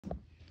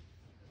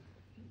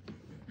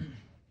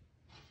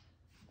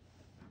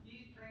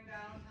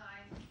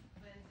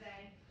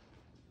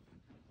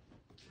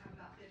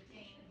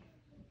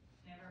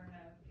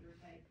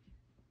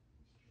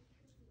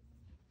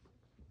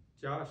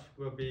Josh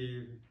will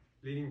be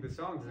leading the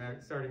songs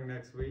starting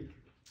next week.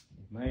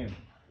 Man.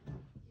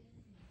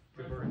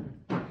 Good work.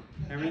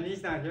 And when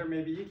he's not here,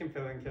 maybe you can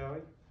fill in,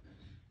 Kelly.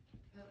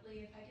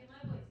 Hopefully, if I get my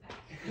voice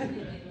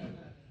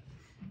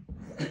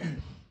back.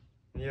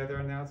 Any other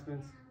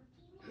announcements?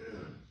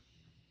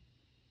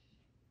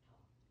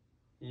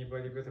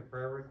 Anybody with a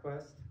prayer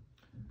request?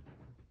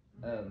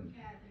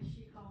 Kathy,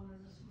 she called her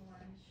this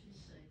morning. She's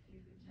sick, you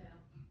could tell.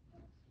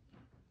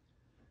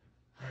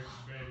 That's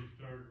Betty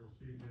Sturgill.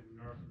 She's in the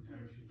nursing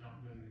home. She's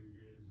not doing any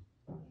good.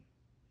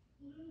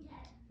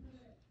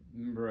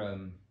 Remember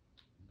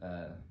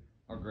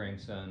our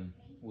grandson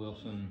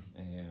Wilson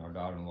and our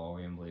daughter-in-law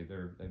Emily.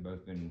 They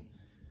both been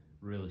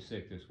really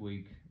sick this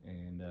week,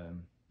 and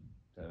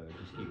so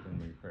just keep them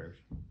in your prayers.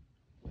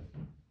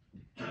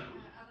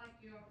 I'd like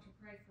you all to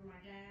pray for my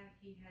dad.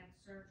 He had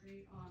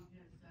surgery on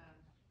his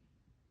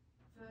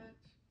foot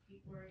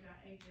where he got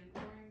Agent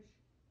Orange,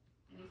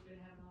 and he's been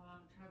having a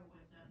lot of trouble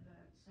with it.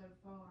 But so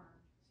far,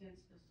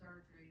 since the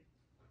surgery,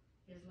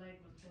 his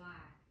leg was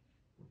black.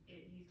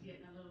 He's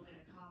getting a little bit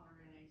of color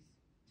in his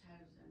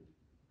toes and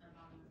the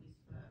bottom of his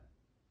foot.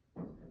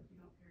 So if you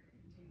don't care to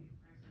continue to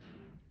pray for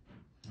him.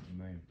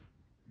 Amen.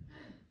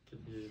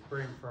 Could you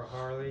pray for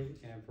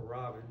Harley and for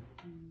Robin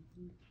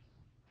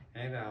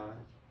and Alan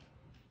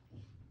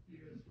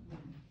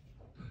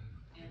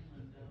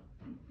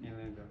and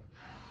Linda?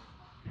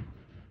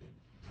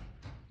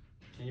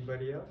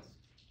 Anybody else?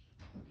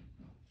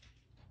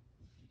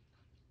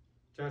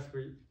 Josh,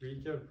 will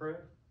you give a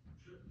prayer?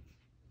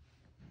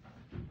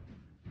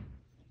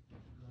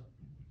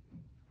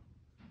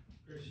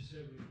 Gracious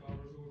Heavenly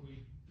Father, Lord,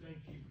 we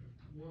thank you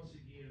once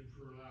again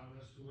for allowing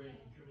us to wait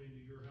and come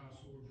into your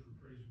house, Lord, for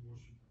praise and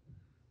worship.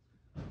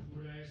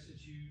 Lord, I ask that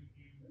you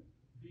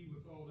be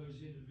with all those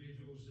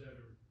individuals that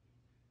are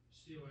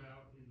still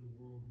out in the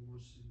world,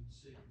 Lord,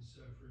 sick and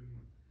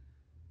suffering.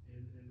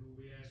 And Lord,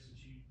 we ask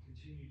that you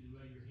continue to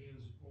lay your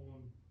hands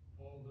upon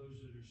all those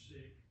that are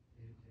sick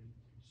and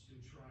still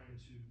trying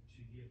to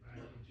get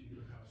back into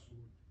your house,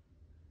 Lord.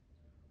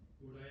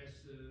 Lord, I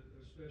ask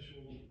a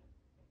special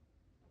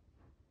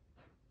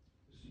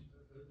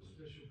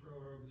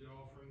prayer over the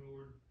offering,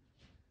 Lord.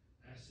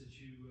 Ask that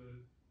you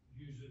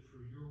use it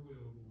for your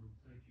will, Lord.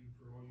 Thank you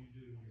for all you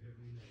do in your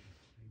heavenly name.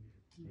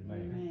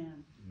 Amen.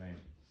 Amen. Amen.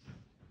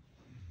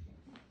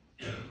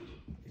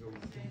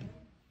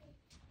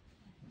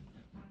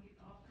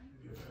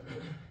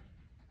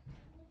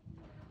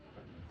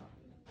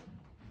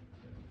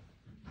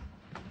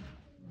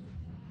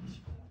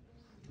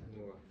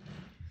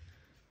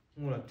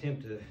 I'm going to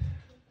attempt a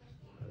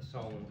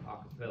song a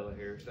cappella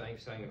here.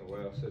 Sing it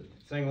well. So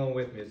sing along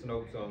with me. It's an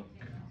old song.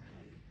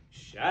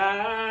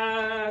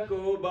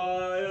 Shackled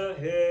by a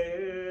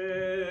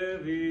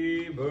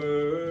heavy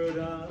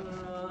burden,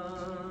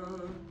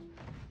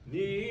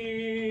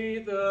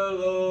 'neath a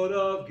load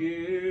of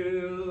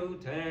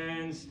guilt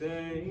and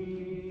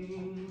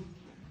stain,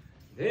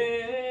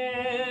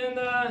 then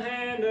the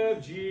hand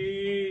of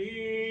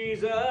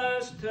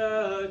Jesus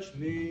touched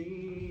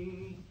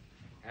me,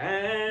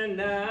 and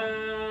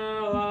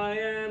now I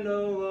am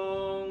no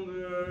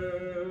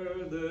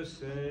longer the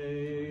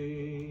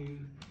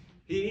same.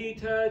 He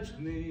touched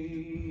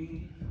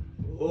me,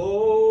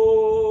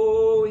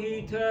 oh,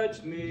 he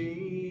touched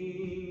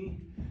me,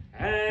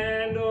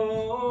 and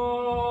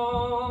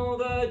all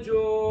the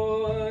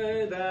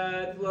joy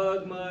that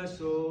floods my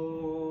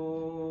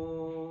soul.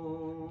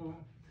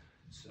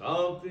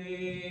 Something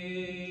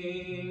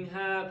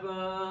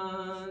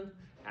happened,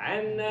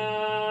 and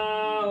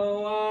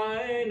now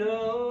I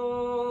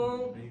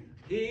know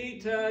he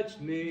touched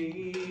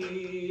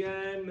me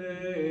and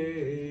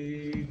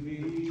made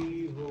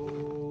me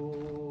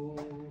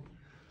whole.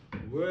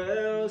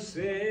 Well,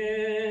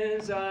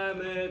 since I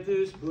met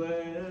this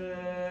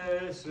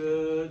blessed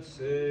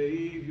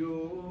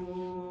Savior,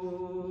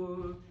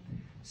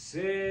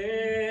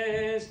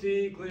 since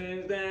he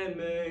cleansed and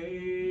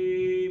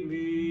made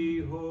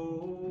me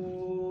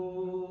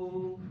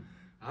whole,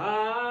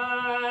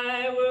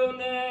 I will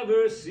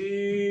never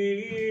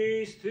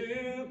cease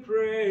to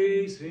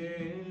praise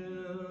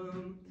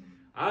him.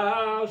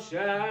 I'll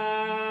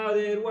shout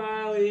it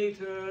while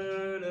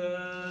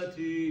eternity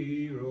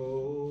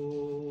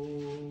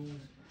rolls.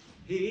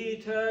 He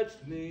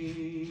touched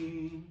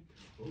me,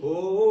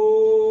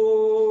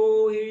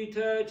 oh, he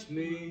touched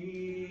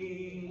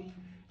me,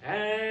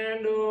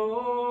 and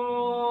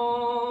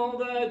all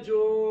the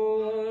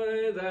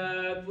joy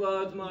that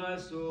floods my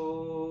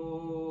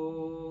soul.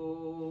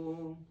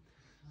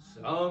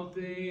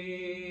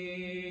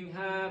 Something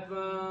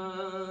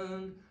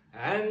happened,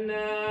 and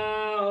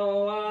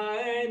now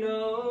I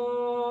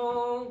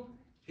know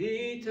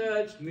he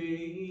touched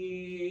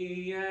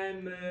me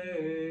and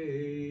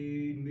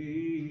made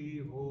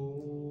me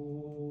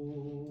whole.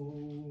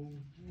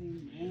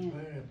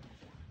 Amen.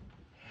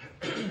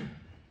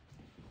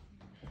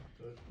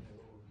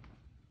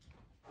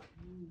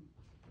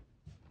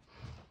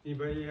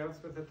 Anybody else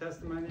with a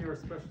testimony or a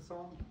special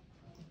song?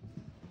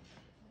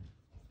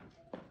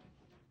 I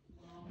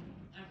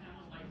kind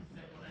of like to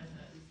say what I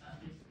said in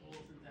Sunday school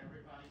since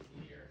everybody's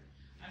here.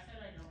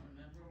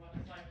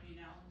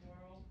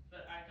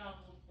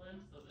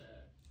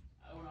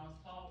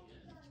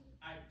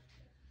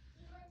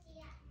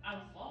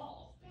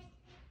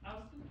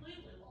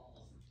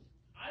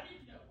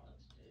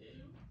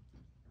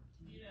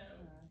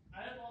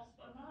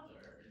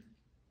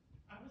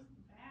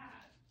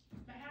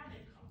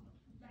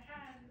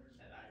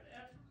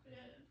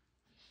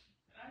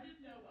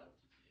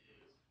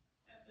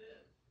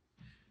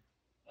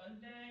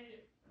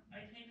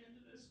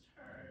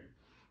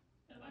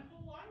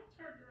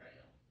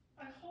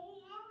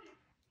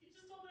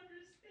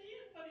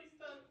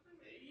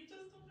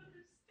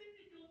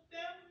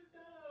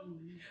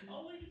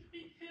 Only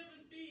between him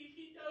and me,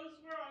 he knows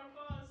where I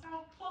was,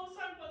 how close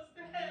I was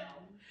to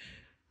hell,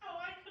 how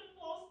I could have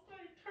lost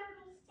my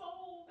eternal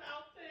soul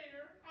out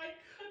there. I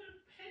could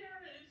have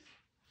perished.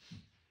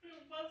 If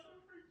it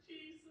wasn't for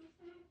Jesus,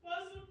 if it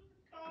wasn't for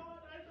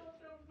God, I don't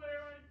know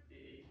where I'd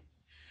be.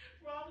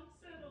 Robin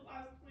said it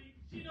last week.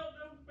 She don't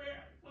know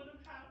where would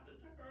have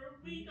happened to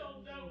her. We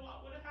don't know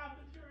what would have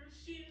happened to her.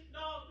 She had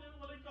not been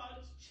one of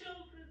God's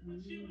children when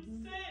she was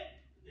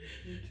sick.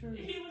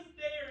 He was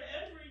there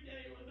every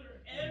day with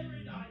her,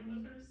 every night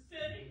with her,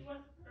 sitting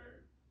with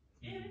her,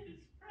 in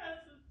his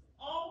presence,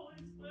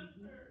 always with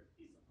her.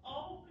 He's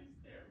always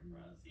there for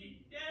us.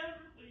 He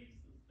never leaves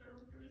us nor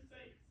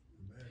forsakes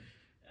us.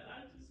 And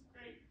I'm just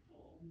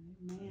grateful.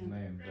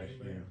 Amen. Bless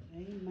you.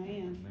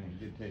 Amen. Amen.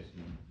 Good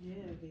testimony.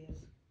 Yeah, it is.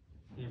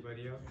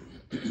 Anybody else?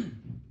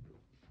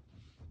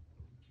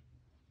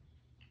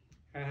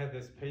 I had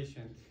this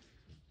patient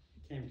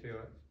came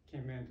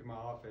into my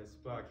office.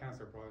 Well, a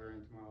counselor brought her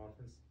into my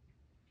office,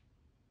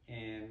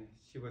 and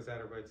she was at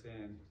her wit's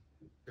end,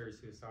 very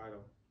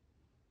suicidal.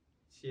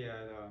 She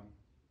had, of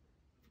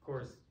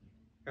course,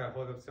 got a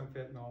hold of some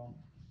fentanyl,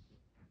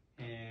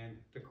 and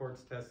the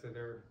courts tested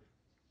her,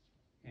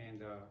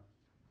 and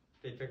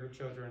they took her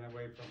children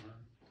away from her,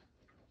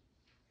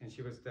 and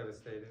she was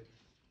devastated.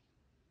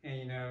 And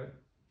you know,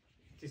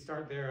 to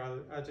start there,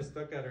 I just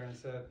looked at her and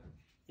said,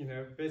 you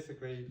know,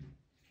 basically,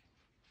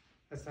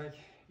 it's like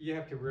you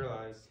have to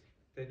realize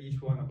that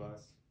each one of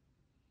us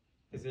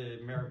is a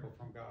miracle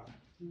from God.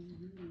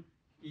 Mm-hmm.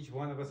 Each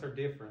one of us are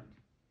different,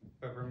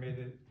 but we're made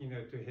it, you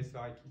know, to His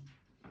liking.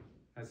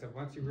 I said,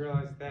 once you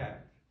realize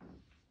that,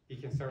 you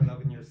can start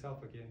loving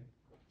yourself again.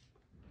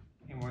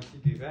 And once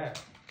you do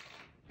that,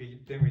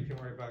 then we can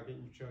worry about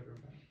getting your children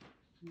back.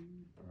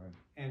 Mm-hmm. Right.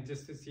 And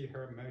just to see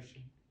her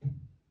emotion,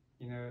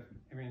 you know,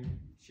 I mean,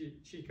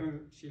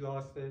 she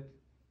lost it,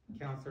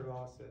 counselor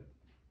lost it,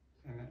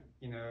 and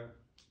you know,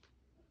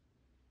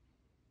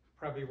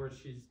 probably words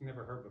she's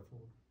never heard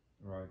before.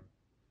 Right.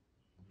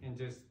 And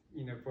just,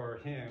 you know, for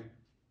him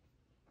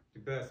to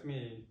bless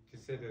me to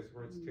say those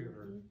words to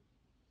her,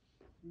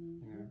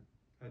 you know,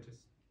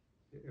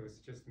 it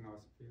was just an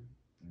awesome feeling.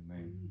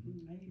 Amen.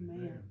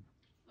 Amen.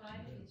 Well, I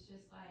think it's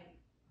just like,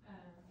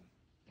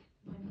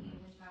 when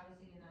I was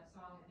singing that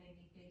song, it made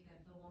me think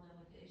of the woman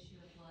with the issue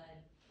of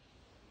blood.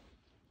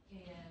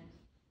 And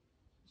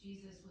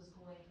Jesus was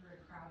going through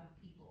a crowd of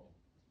people.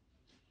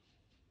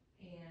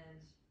 And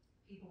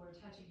people were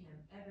touching him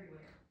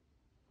everywhere.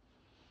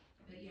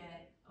 But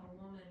yet, a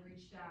woman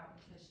reached out and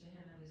touched the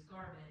hem of his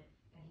garment,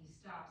 and he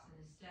stops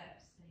in his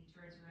steps, and he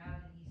turns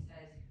around and he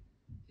says,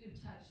 "Who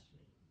touched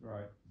me?"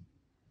 Right.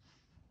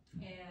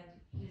 And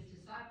his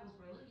disciples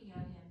were looking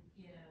at him,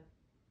 you know,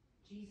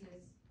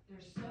 "Jesus,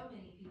 there's so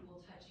many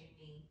people touching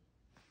me.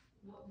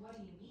 What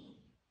do you mean?"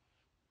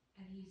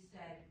 And he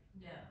said,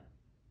 "No,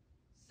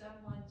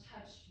 someone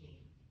touched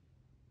me,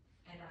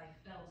 and I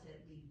felt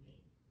it leave me,"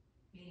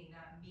 meaning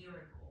that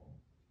miracle,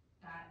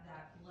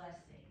 that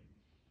blessing.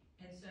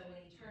 And so when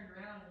he turned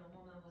around and the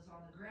woman was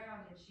on the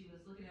ground and she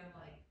was looking at him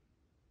like,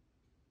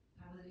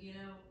 you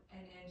know,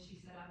 and she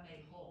said, "I'm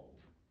made whole."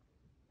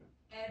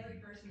 Every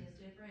person is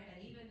different,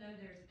 and even though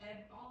there's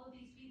all of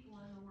these people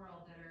in the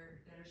world that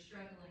are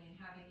struggling and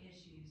having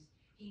issues,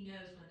 he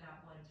knows when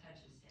that one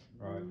touches him.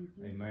 Right.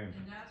 Amen.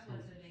 And that's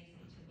what's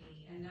amazing to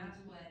me, and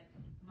that's what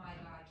my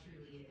God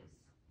truly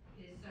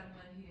is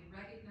someone who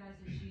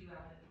recognizes you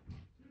out of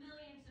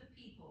millions of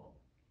people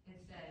and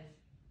says,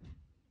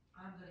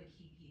 "I'm going to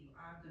keep you,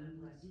 I'm going to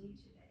bless you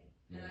today."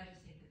 And I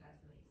just think that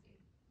that's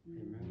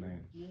amazing.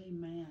 Amen.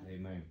 Amen.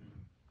 Amen.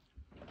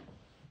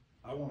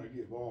 I want to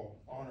give all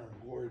honor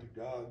and glory to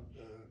God,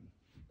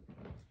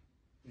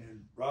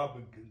 and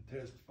Robin can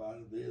testify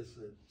to this,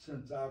 that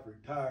since I've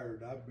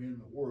retired, I've been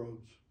the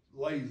world's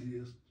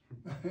laziest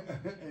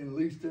and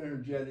least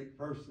energetic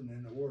person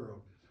in the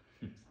world.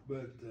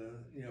 But,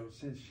 you know,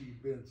 since she's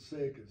been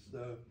sick and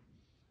stuff,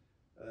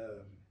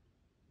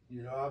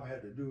 you know, I've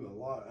had to do a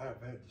lot.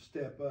 I've had to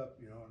step up,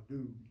 you know, and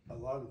do a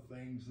lot of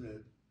things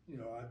that, you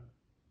know, I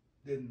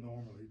didn't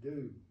normally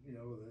do, you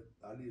know,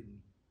 that I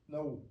didn't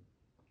know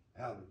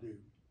how to do.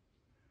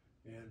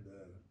 And,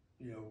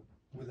 you know,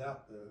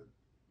 without the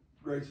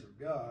grace of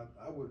God,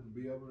 I wouldn't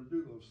be able to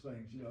do those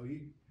things. You know,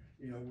 you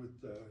know,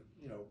 with,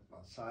 you know, my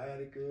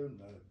sciatica and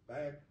my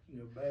back, you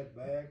know, bad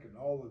back and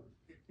all the,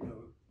 you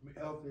know,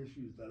 health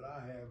issues that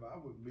I have, I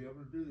wouldn't be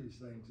able to do these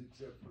things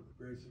except for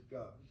the grace of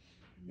God.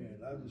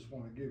 And I just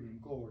want to give Him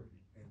glory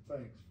and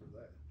thanks for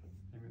that.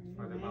 Amen.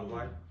 Father,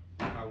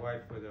 my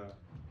wife would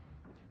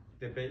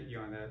debate you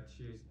on that.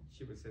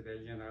 She would say that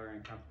you and I are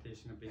in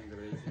competition of being the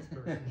laziest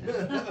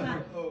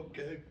person.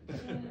 Okay.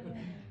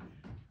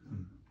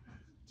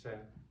 Chad.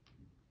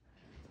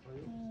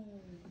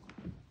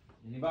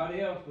 Anybody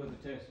else with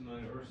a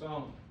testimony or a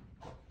song?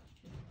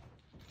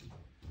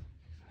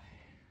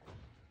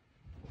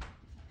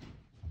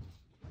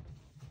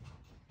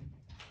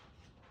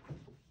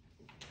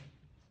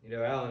 You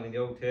know, Alan, in the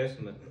Old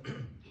Testament,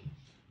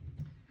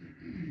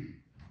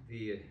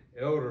 the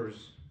elders,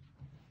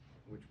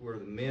 which were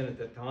the men at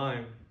that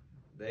time,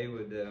 they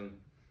would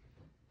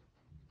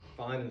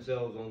find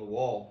themselves on the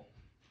wall.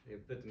 They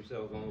would put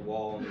themselves on the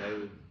wall, and they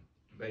would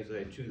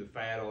basically chew the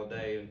fat all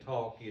day and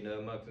talk, you know,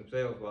 amongst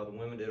themselves while the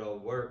women did all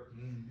the work.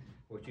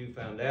 What you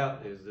found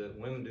out is that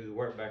women do the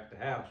work back at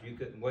the house. You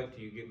couldn't wait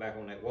till you get back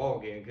on that wall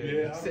again, could you?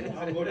 Yeah,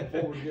 I'm looking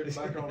forward to getting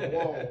back on the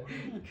wall.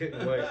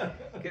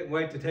 Couldn't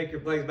wait to take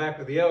your place back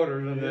with the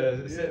elders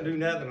and sit and do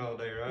nothing all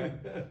day, right?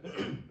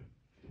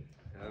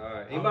 All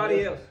right.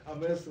 Anybody else? I'm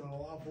missing an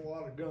awful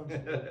lot of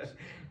guns.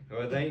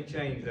 Well, they ain't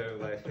changed over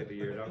the last 50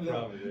 years. I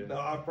promise you. No,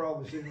 I've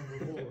probably seen them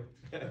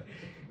before.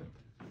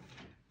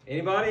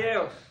 Anybody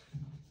else?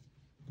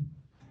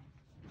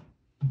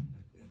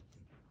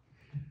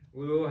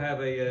 We will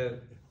have a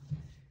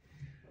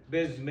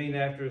business meeting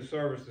after the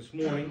service this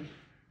morning.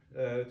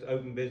 It's an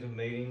open business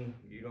meeting.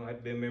 You don't have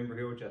to be a member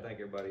here, which I think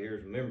everybody here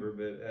is a member,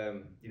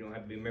 but you don't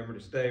have to be a member to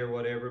stay or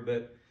whatever.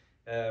 But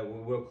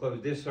we will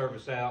close this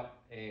service out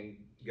and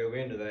go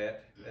into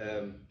that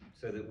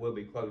so that we'll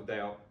be closed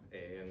out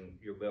and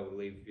you'll be able to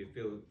leave if you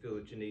feel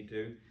that you need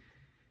to.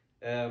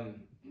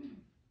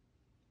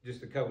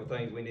 Just a couple of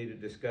things we need to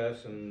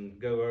discuss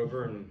and go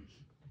over and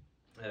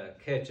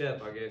catch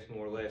up, I guess,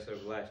 more or less over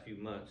the last few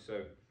months.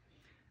 So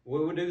we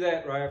will do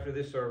that right after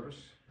this service.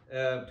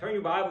 Turn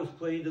your Bibles,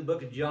 please, to the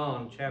book of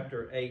John,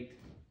 chapter 8.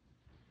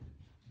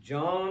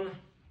 John,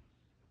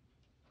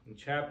 in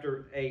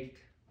chapter 8.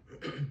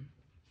 You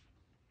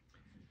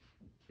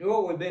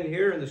know what we've been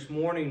hearing this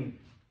morning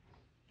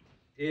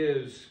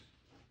is,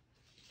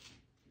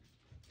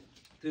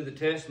 through the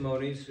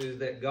testimonies, is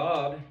that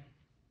God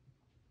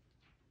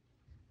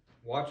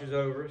watches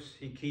over us.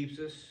 He keeps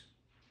us.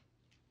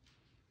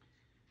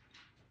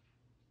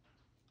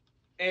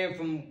 And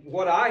from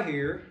what I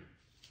hear,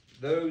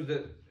 those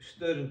that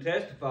stood and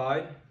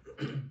testified,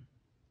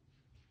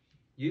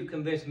 you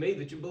convinced me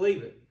that you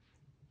believe it.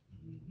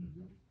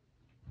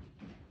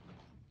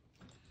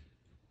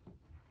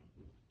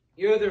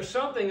 You know, there's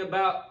something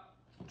about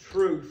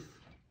truth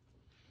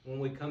when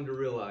we come to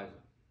realize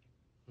it,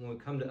 when we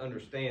come to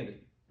understand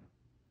it.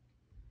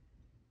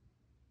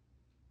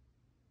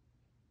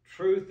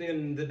 Truth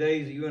in the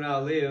days that you and I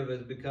live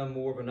has become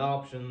more of an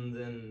option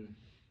than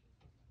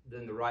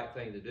the right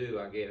thing to do,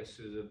 I guess,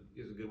 is a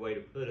good way to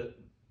put it.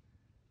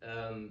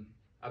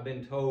 I've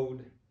been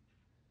told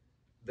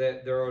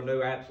that there are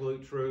no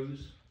absolute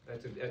truths.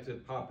 That's a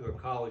popular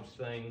college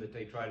thing that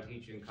they try to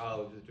teach you in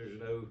college, that there's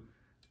no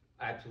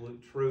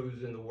absolute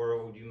truths in the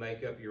world. You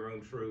make up your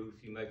own truth.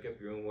 You make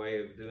up your own way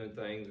of doing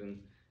things, and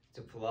it's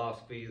a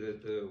philosophy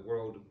that the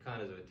world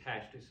kind of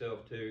attached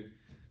itself to.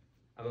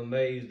 I'm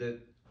amazed that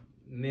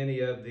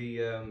many of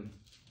the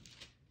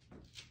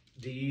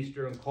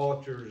Eastern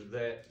cultures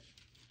that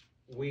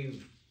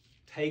we've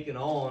taken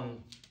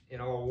on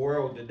in our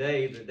world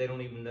today, that they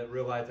don't even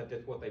realize that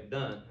that's what they've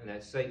done, and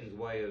that's Satan's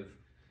way of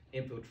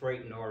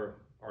infiltrating our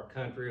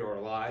country, our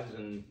lives,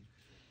 and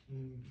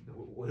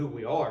who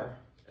we are.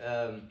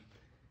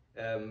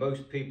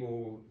 Most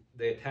people,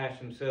 they attach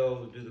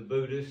themselves to the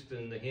Buddhists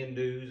and the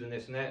Hindus and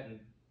this and that, and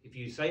if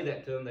you say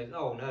that to them, they say,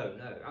 oh, no,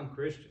 I'm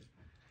Christian.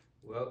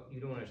 Well, you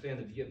don't understand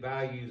the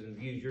values and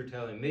views you're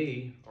telling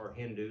me are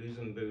Hindus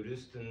and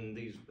Buddhists and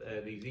these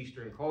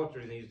Eastern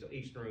cultures, these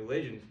Eastern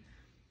religions.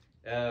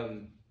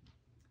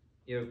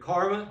 You know,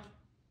 karma,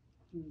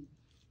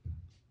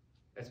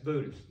 that's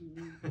Buddhist.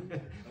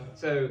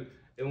 So,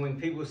 and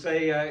when people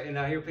say, and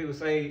I hear people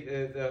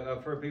say,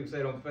 I've heard people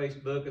say it on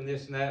Facebook and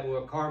this and that,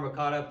 well, karma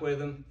caught up with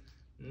them.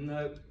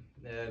 No.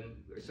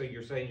 So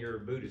you're saying you're a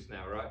Buddhist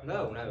now, right?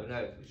 No,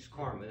 it's just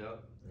karma. You know?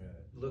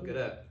 Look it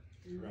up.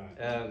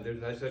 Right. There's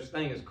no such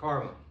thing as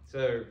karma.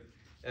 So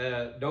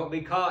don't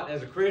be caught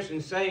as a Christian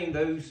saying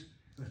those,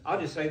 I'll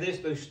just say this,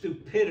 those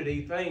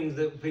stupidity things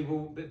that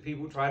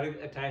people try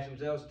to attach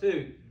themselves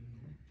to.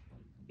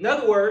 In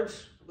other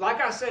words,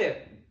 like I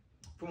said,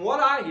 from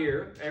what I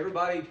hear,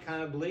 everybody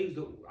kind of believes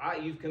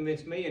that you've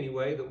convinced me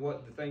anyway that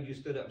what the things you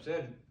stood up and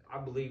said, I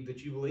believe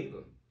that you believe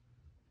them.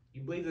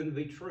 You believe them to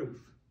be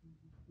truth.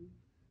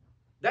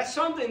 That's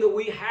something that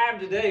we have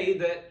today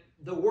that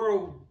the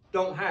world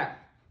don't have.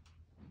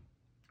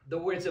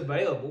 Where it's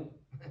available,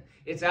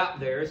 it's out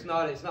there. It's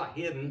not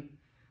hidden.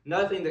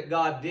 Nothing that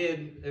God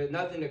did,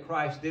 nothing that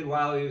Christ did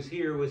while He was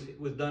here was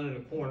done in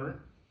a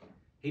corner.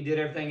 He did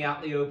everything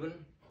out in the open,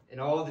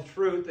 and all the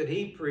truth that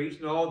He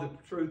preached, and all the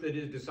truth that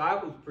His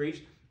disciples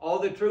preached, all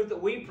the truth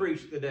that we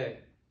preach today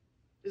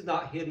is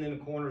not hidden in a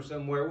corner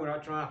somewhere. We're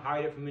not trying to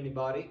hide it from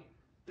anybody.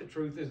 The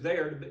truth is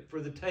there for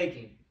the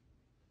taking.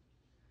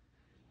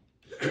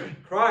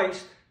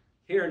 Christ,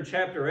 here in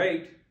chapter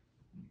 8,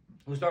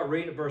 we'll start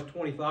reading at verse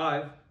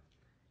 25.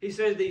 He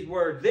says these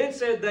words, Then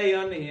said they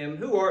unto him,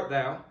 Who art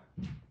thou?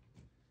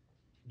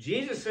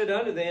 Jesus said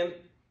unto them,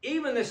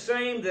 Even the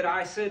same that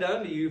I said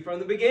unto you from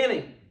the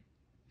beginning.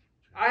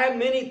 I have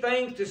many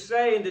things to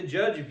say and to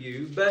judge of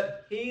you,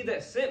 but he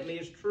that sent me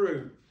is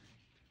true.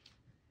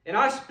 And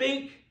I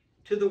speak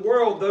to the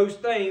world those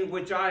things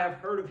which I have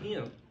heard of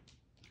him.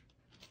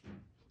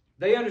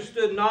 They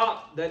understood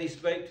not that he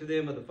spake to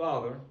them of the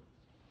Father.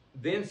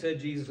 Then said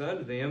Jesus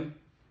unto them,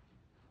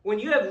 When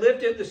you have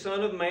lifted the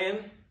Son of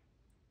Man,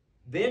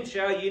 then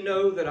shall you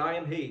know that I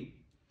am he,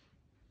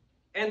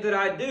 and that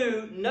I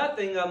do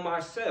nothing of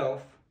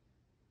myself,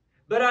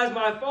 but as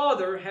my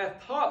Father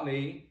hath taught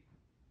me,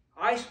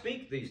 I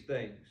speak these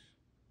things.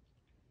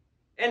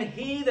 And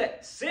he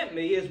that sent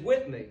me is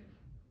with me.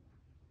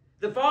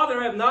 The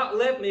Father hath not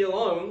left me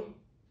alone,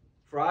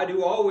 for I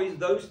do always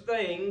those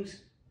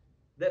things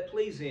that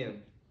please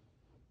him.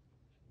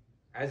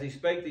 As he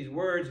spake these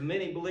words,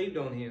 many believed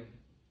on him.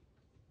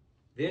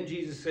 Then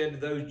Jesus said to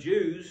those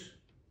Jews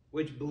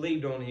which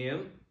believed on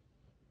him,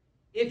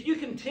 If you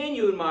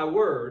continue in my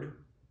word,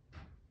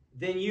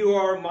 then you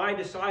are my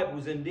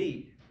disciples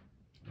indeed.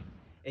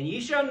 And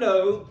ye shall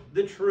know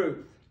the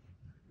truth,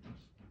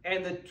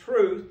 and the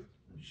truth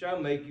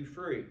shall make you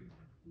free.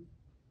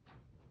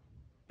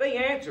 They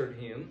answered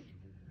him,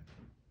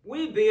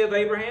 We be of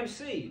Abraham's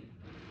seed,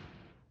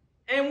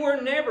 and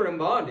were never in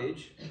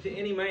bondage to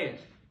any man.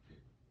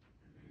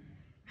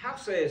 How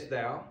sayest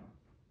thou,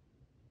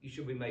 you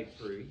shall be made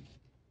free?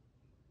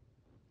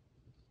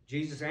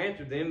 Jesus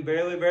answered them,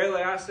 Verily,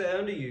 verily, I say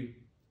unto you,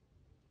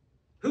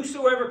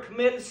 whosoever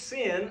committeth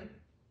sin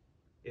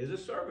is a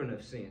servant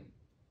of sin.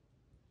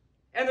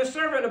 And the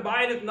servant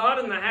abideth not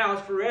in the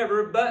house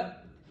forever,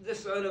 but the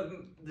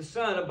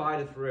Son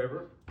abideth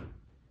forever.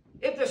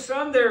 If the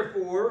Son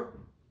therefore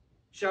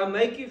shall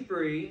make you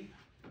free,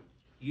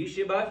 you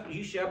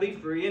shall be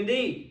free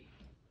indeed.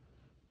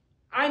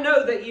 I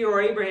know that ye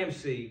are Abraham's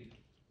seed,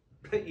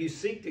 but you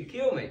seek to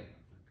kill me,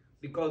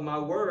 because my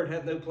word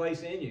hath no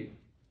place in you.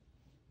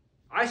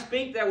 I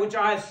speak that which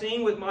I have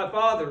seen with my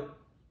Father,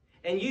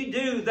 and you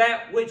do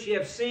that which ye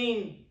have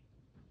seen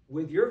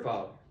with your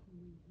father.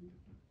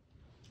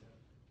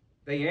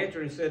 They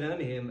answered and said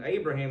unto him,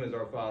 Abraham is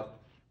our father.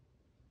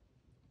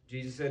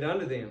 Jesus said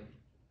unto them,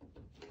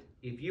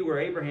 If you were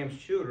Abraham's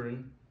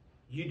children,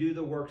 you do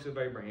the works of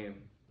Abraham.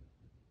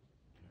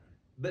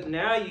 But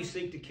now you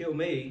seek to kill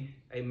me,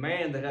 a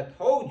man that hath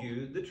told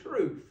you the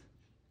truth,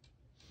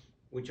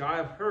 which I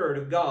have heard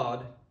of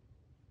God.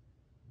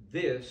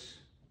 This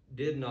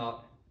did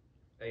not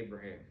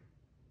Abraham.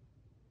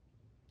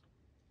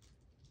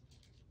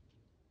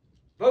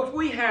 Folks,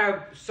 we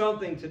have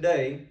something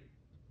today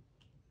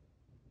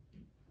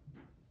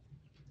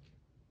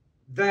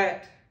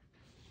that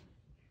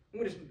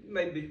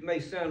may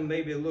sound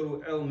maybe a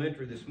little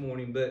elementary this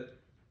morning,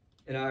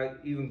 and I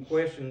even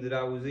questioned that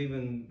I was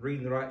even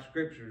reading the right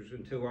scriptures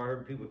until I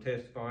heard people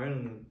testifying,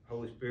 and the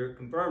Holy Spirit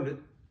confirmed it.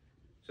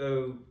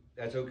 So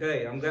that's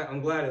okay. I'm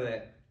glad of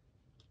that.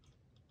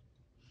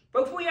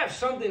 Folks, we have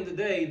something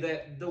today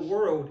that the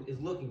world is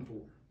looking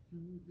for.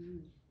 Mm-hmm.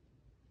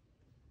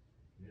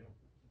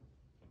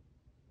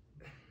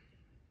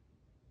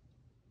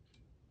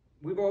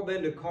 We've all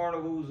been to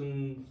carnivals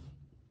and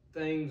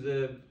things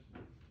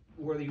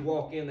where you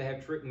walk in, they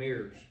have trick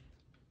mirrors.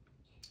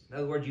 In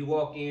other words, you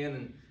walk in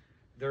and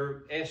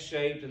they're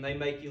S-shaped and they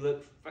make you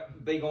look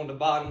big on the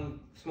bottom,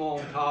 small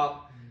on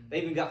top.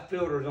 They even got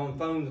filters on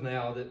phones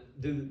now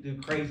that do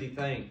crazy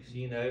things,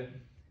 you know.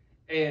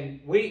 And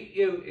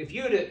if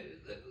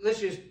let's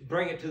just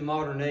bring it to the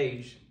modern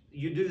age.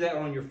 You do that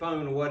on your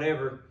phone or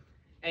whatever,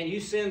 and you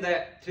send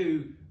that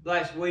to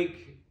last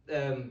week.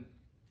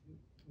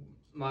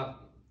 My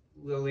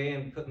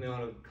Lillian put me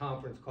on a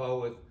conference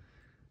call with,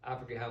 I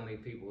forget how many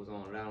people was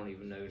on it. I don't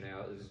even know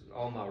now. It was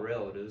all my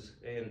relatives,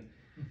 and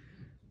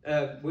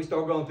we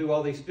started going through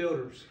all these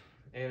filters,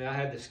 and I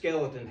had the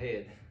skeleton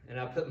head, and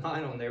I put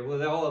mine on there.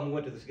 Well, all of them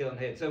went to the skeleton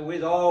head, so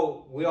we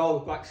all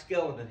look like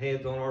skeleton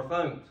heads on our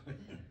phones.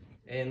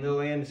 And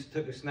Lillian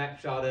took a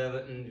snapshot of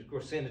it, and of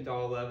course sent it to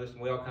all of us,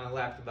 and we all kind of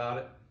laughed about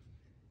it.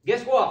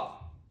 Guess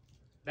what?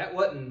 That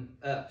wasn't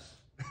us.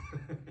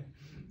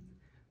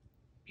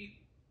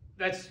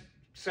 That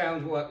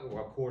sounds well,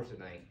 of course it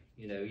ain't.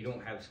 You know, you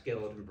don't have a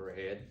skeleton for a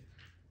head.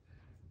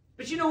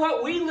 But you know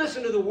what? We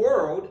listen to the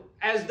world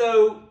as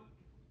though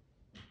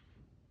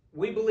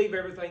we believe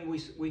everything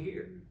we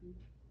hear.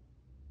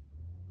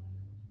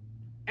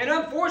 And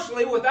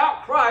unfortunately,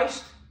 without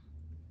Christ,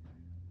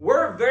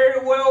 we're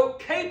very well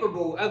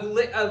capable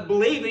of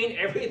believing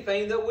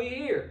everything that we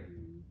hear.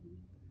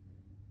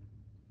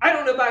 I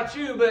don't know about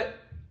you, but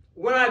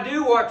when I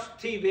do watch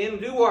TV and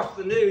do watch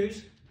the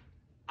news,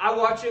 I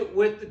watch it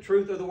with the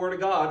truth of the Word of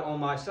God on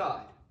my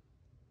side.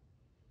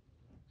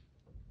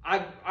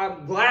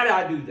 I'm glad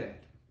I do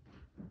that.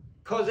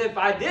 Because if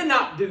I did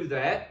not do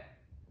that,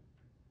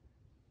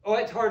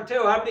 it's hard to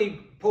tell. I'd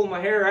be pulling my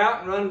hair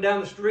out and running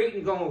down the street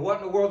and going, what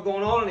in the world's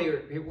going on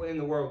here in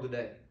the world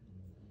today?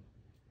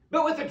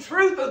 But with the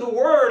truth of the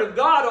Word of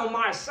God on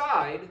my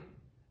side,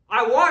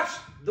 I watch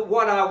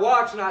what I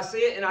watch and I see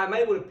it, and I'm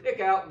able to pick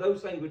out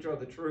those things which are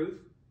the truth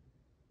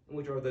and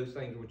which are those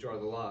things which are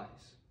the lies.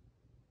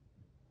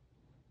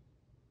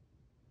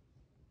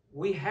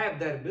 We have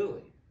that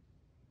ability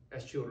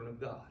as children of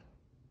God.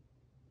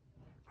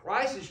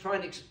 Christ is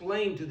trying to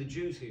explain to the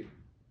Jews here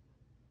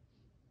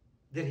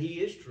that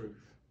He is truth.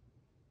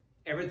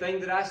 Everything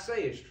that I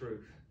say is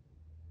truth.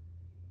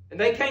 And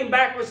they came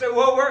back and said,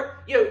 well,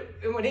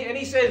 and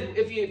he says,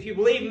 if you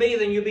believe me,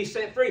 then you'll be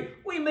set free.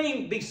 What do you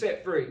mean, be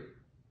set free?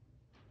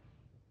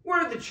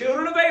 We're the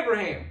children of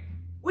Abraham.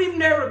 We've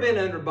never been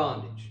under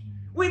bondage.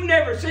 We've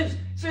never, since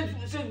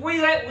Since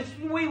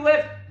we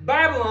left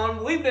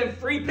Babylon, we've been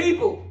free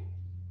people.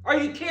 Are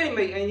you kidding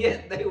me? And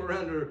yet they were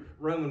under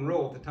Roman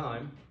rule at the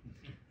time.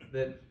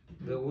 That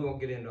we won't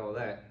get into all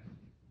that.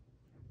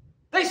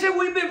 They said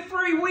we've been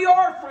free. We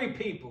are free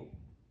people.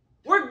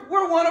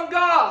 We're one of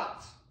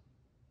God's.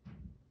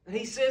 And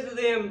he says to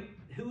them,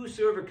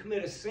 whosoever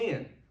committeth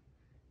sin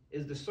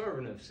is the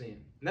servant of sin.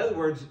 In other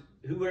words,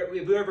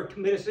 whoever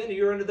commits sin,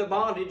 you're under the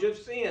bondage of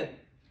sin.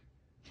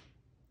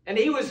 And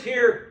he was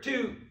here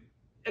to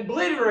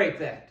obliterate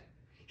that.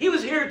 He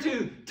was here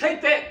to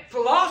take that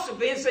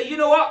philosophy and say, you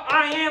know what?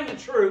 I am the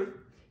truth.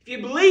 If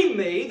you believe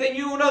me, then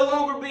you will no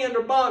longer be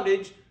under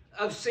bondage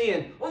of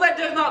sin. Well, that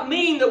does not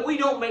mean that we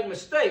don't make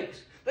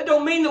mistakes. That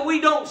don't mean that we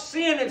don't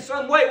sin in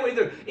some way,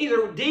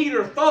 either deed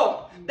or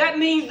thought. That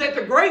means that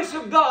the grace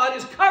of God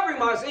is covering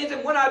my sins,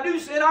 and when I do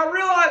sin, I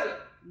realize it.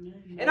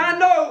 And I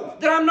know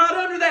that I'm not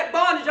under that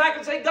bondage. I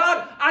can say,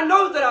 God, I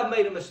know that I've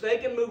made a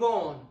mistake, and move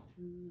on.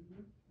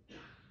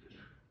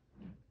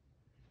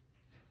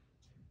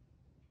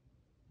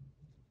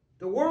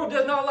 The world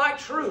does not like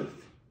truth.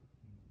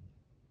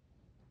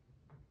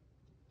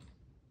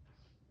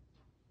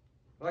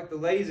 Like the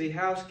lazy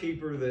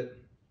housekeeper that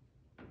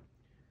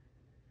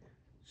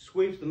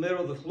sweeps the middle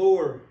of the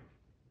floor.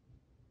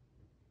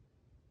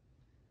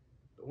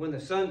 But when the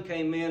sun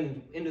came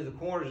into the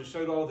corners, it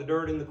showed all the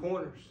dirt in the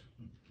corners.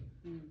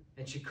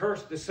 And she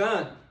cursed the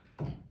sun.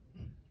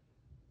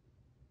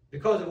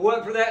 Because if it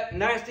wasn't for that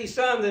nasty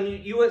sun, then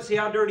you wouldn't see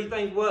how dirty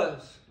things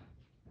was.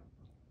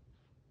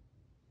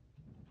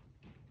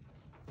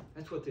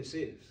 That's what this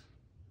is.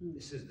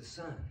 This is the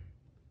sun.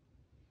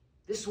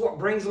 This is what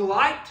brings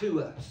light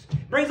to us.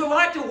 Brings a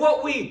light to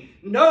what we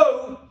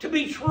know to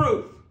be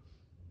truth.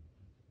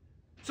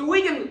 So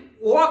we can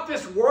walk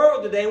this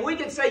world today and we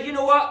can say, you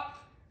know what?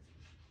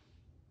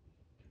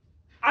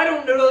 I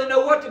don't really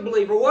know what to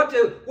believe or what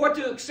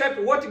to accept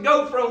or what to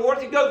go from, where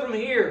to go from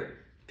here.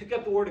 Pick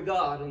up the Word of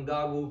God and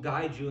God will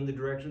guide you in the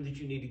direction that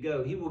you need to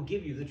go. He will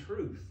give you the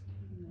truth.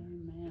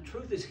 Amen. The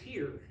truth is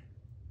here.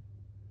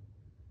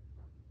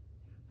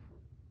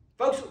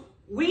 Folks,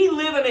 we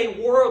live in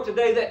a world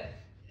today that,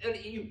 and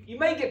you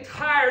may get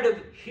tired of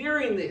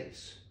hearing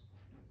this,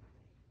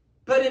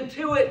 but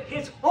until it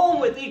hits home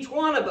with each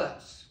one of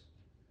us,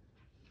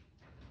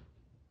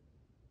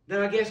 then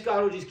I guess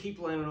God will just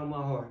keep laying it on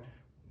my heart.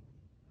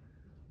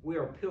 We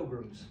are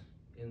pilgrims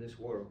in this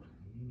world.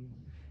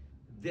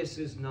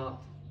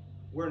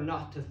 We're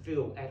not to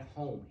feel at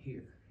home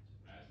here.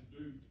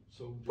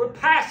 We're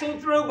passing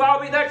through,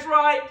 Bobby, that's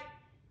right.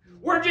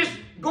 We're just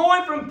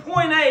going from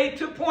point A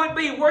to point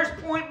B. Where's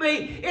point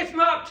B? It's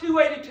not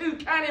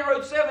 282 County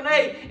Road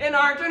 7A in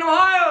Ironton,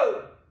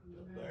 Ohio.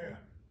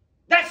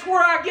 That's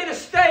where I get to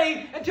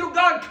stay until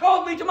God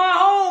called me to my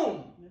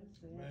home.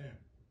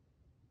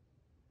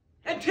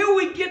 Until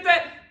we get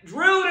that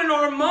drilled in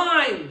our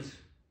minds,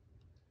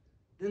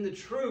 then the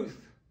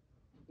truth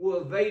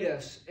will evade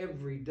us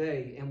every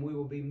day and we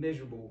will be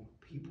miserable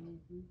people.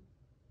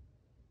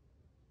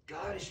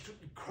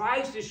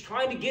 Christ is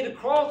trying to get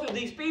across to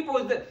these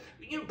people. That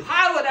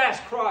Pilate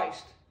asked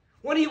Christ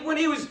when he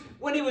was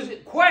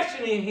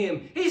questioning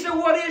him. He said,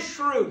 "What is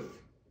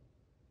truth?"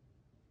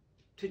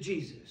 To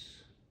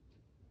Jesus.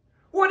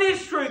 What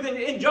is truth?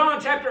 In John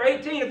chapter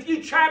 18, a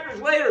few chapters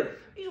later,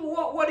 he said,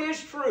 what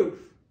is truth?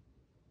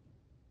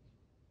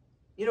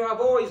 You know,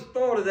 I've always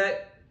thought of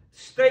that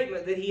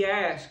statement that he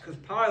asked because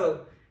Pilate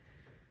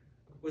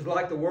was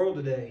like the world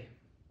today.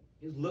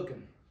 He was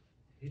looking.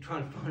 He was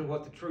trying to find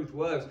what the truth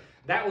was.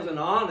 That was an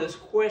honest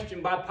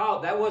question by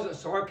Pilate. That wasn't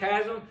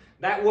sarcasm.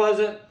 That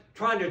wasn't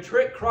trying to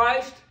trick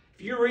Christ.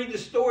 If you read the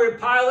story of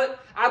Pilate,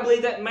 I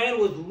believe that man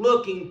was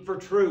looking for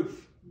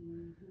truth.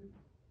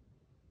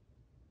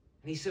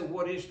 And he said,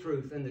 what is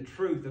truth? And the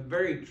truth, the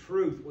very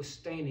truth, was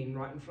standing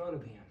right in front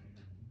of him.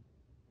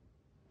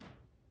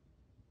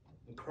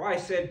 And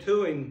Christ said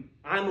to him,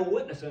 I'm a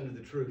witness unto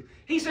the truth.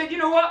 He said, you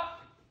know what?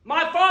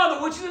 My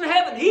Father, which is in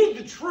heaven, He's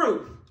the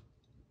truth.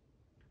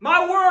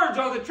 My words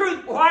are the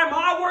truth. Why are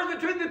my words the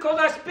truth? Because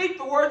I speak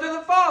the words of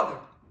the Father.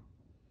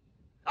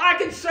 I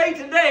can say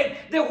today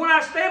that when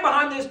I stand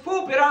behind this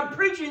pulpit, I'm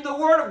preaching the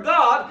Word of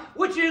God,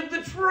 which is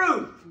the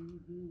truth.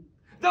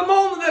 The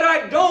moment that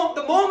I don't,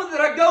 the moment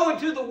that I go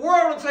into the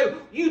world and say,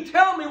 you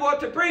tell me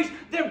what to preach,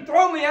 then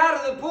throw me out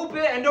of the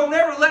pulpit and don't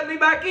ever let me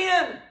back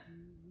in.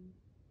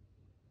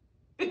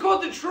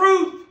 Because the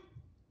truth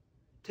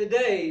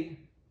today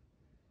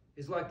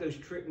is like those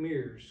trick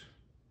mirrors.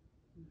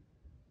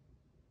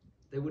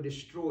 They would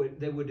destroy it,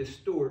 they would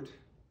distort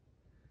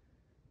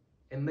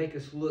and make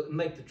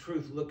the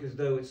truth look as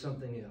though it's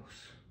something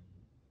else.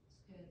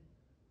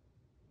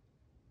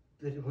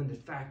 That when the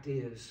fact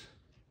is,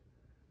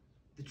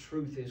 the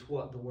truth is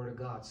what the Word of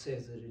God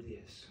says that it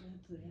is.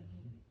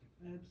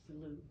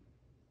 Absolute.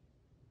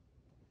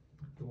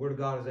 The Word of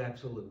God is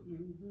absolute.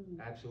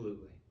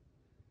 Absolutely.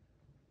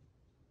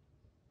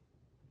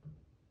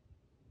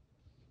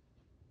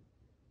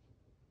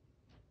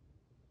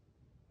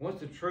 Once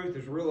the truth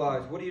is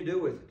realized, what do you do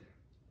with it?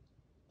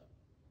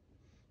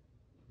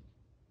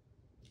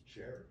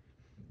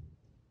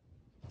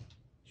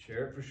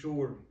 Share it for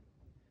sure.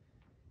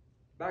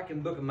 Back in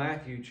the book of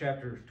Matthew,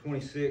 chapter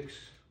 26,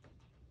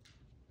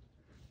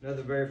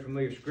 another very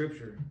familiar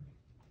scripture.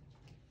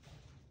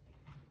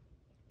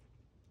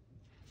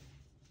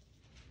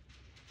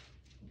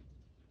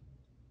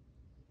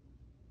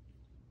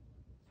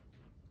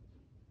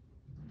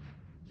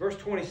 Verse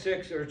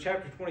 26, or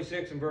chapter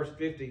 26 and verse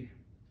 50.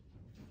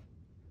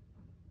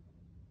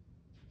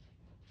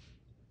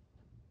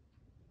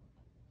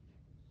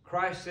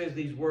 Christ says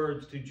these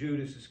words to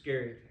Judas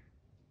Iscariot.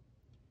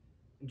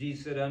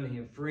 Jesus said unto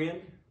him,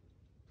 Friend,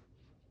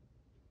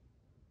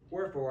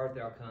 wherefore art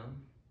thou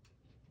come?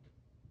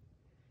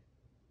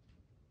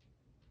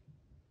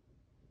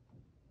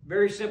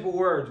 Very simple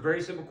words,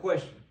 very simple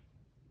question.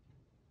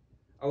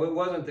 Oh, it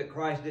wasn't that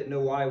Christ didn't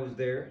know why he was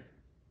there.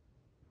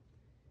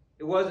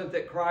 It wasn't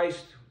that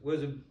Christ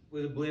was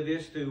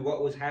oblivious to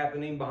what was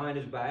happening behind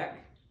his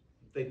back.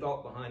 They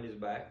thought behind his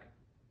back.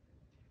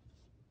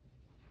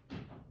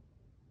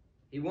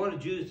 He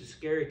wanted Judas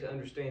Iscariot to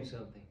understand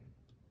something.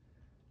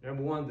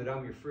 Number one, that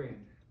I'm your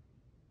friend.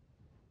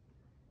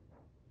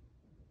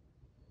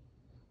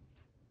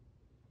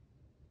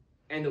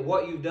 And that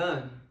what you've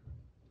done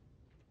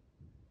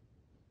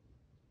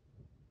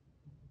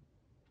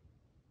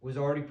was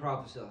already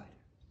prophesied.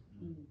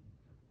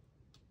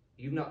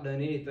 You've not done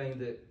anything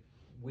that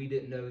we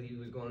didn't know you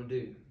was going to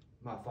do.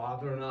 My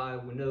father and I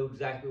would know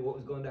exactly what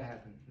was going to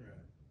happen. Right.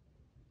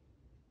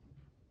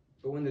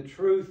 But when the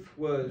truth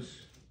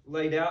was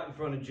laid out in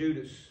front of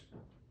Judas,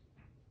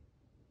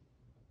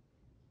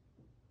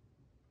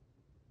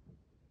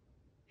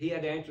 he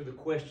had to answer the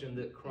question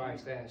that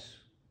Christ asked.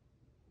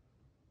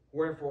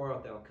 Wherefore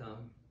art thou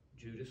come,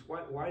 Judas?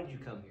 Why did you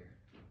come here?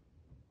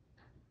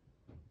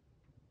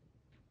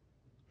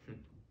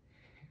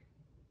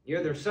 You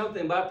know, there's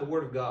something about the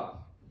Word of God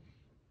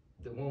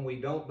that when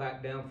we don't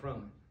back down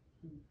from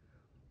it,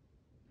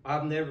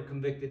 I've never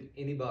convicted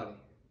anybody.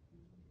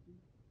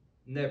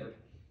 Never.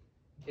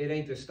 It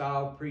ain't the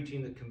style of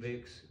preaching that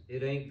convicts.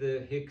 It ain't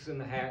the hicks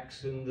and the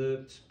hacks and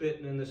the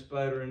spitting and the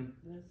sputtering.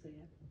 That's it.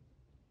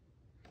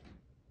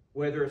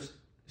 Whether it's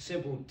a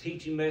simple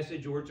teaching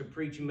message or it's a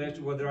preaching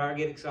message, whether I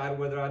get excited,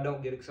 whether I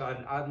don't get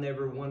excited, I've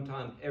never one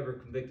time ever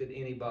convicted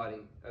anybody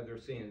of their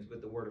sins,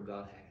 but the Word of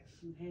God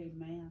has.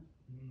 Amen.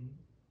 Mm-hmm.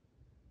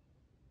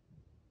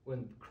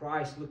 When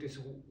Christ looked at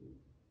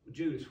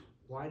Judas,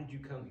 why did you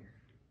come here?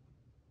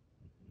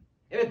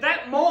 And at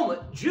that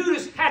moment,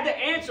 Judas had to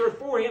answer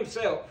for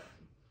himself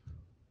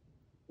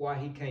why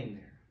he came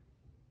there.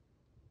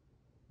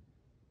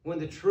 When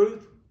the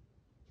truth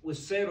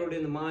was settled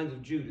in the minds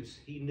of Judas,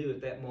 he knew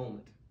at that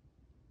moment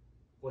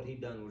what he'd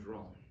done was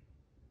wrong.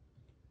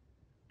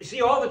 You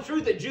see, all the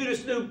truth that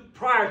Judas knew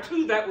prior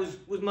to that was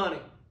money,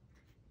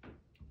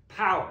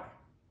 power,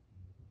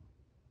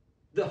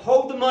 to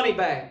hold the money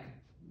bag.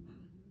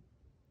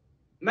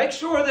 Make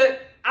sure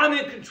that I'm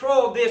in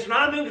control of this and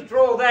I'm in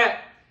control of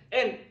that.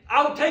 And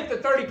I will take the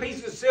 30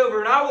 pieces of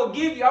silver and I will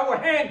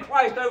hand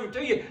Christ over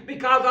to you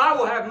because I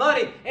will have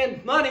money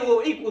and money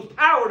will equal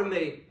power to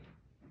me.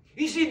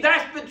 You see,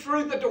 that's the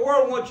truth that the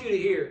world wants you to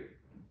hear.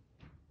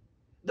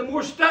 The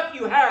more stuff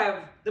you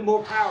have, the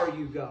more power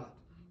you got.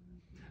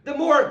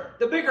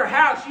 The bigger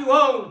house you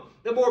own,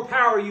 the more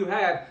power you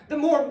have. The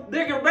more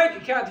bigger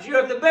bank account that you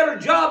have, the better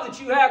job that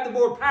you have, the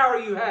more power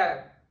you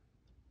have.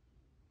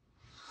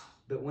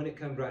 But when it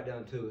comes right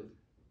down to it,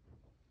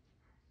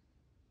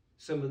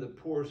 some of the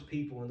poorest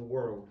people in the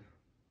world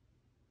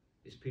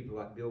is people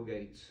like Bill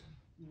Gates,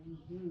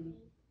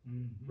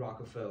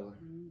 Rockefeller.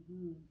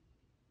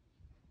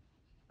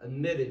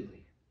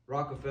 Admittedly,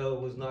 Rockefeller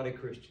was not a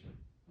Christian.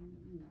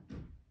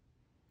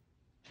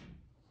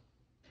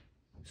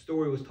 A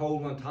story was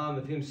told one time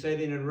of him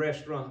sitting in a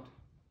restaurant,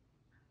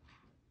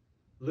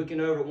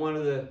 looking over at one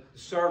of the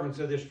servants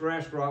of this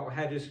restaurant,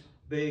 had this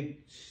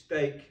big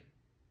steak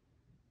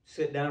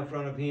sit down in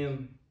front of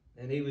him,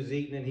 and he was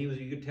eating, and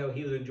you could tell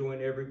he was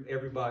enjoying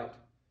every bite.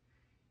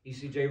 You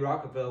see, J.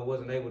 Rockefeller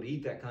wasn't able to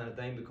eat that kind of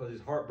thing because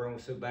his heartburn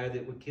was so bad that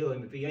it would kill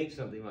him if he ate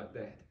something like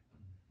that,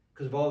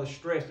 because of all the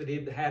stress that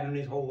he'd had in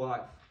his whole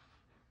life.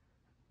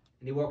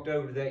 And he walked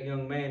over to that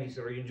young man. He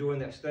said, "Are you enjoying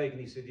that steak?"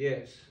 And he said,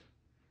 "Yes."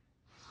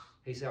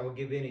 He said, "I would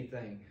give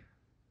anything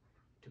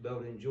to be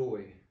able to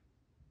enjoy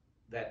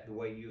that the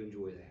way you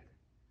enjoy that.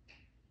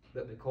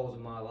 But because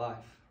of my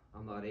life,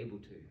 I'm not able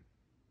to."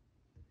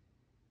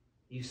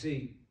 You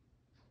see,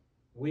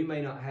 we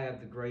may not have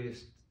the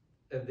greatest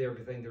of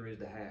everything there is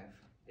to have.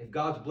 If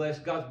God's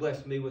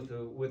blessed me with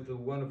a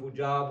wonderful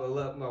job, I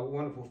love my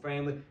wonderful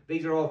family.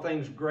 These are all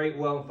things great,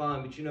 well and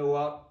fine. But you know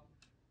what?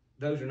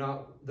 Those are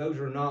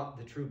not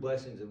the true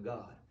blessings of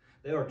God.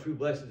 They are true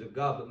blessings of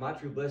God, but my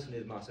true blessing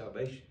is my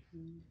salvation.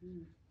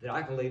 That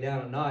I can lay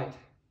down at night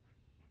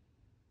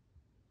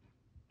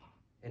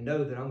and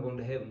know that I'm going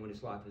to heaven when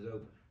this life is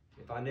over.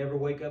 If I never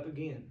wake up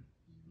again.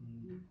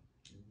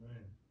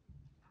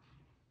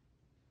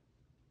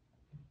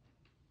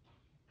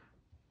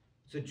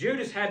 So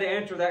Judas had to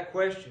answer that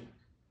question.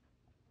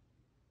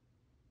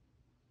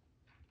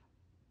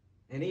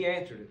 And he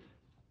answered it.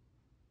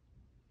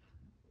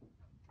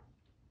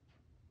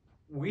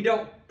 We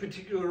don't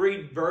particularly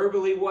read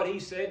verbally what he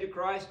said to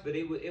Christ, but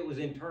it was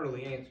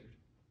internally answered.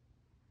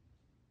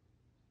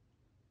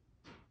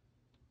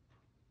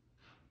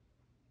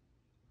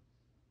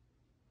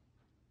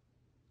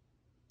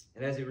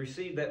 And as he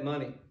received that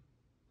money,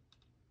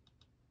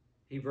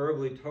 he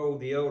verbally told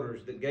the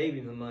elders that gave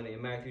him the money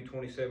in Matthew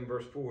 27,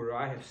 verse 4,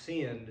 I have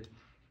sinned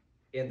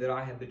in that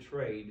I have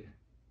betrayed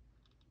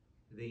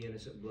the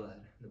innocent blood.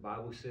 The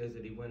Bible says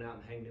that he went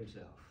out and hanged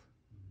himself.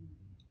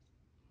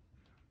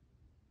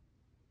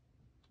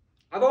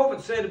 I've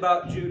often said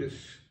about Judas,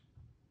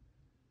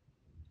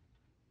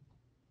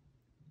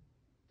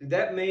 did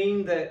that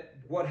mean that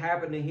what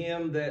happened to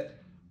him,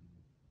 that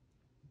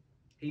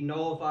he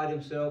nullified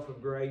himself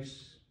of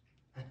grace?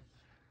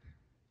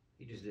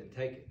 He just didn't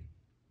take it.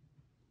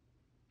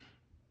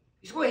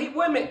 He said, wait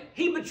a minute,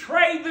 he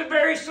betrayed the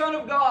very Son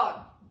of God.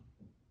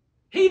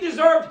 He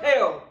deserved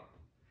hell.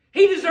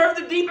 He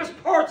deserved the deepest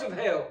parts of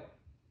hell.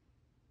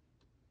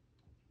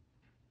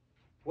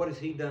 What has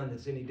he done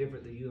that's any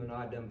different than you and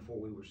I done before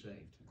we were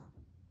saved?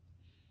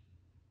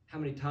 How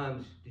many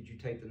times did you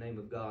take the name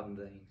of God in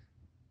vain?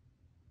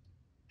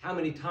 How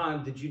many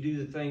times did you do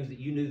the things that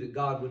you knew that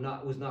God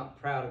was not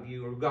proud of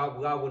you, or God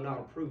would not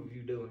approve of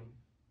you doing?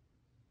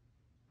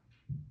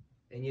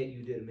 And yet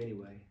you did them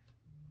anyway.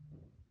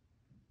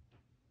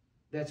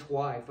 That's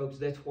why, folks,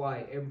 that's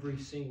why every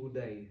single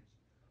day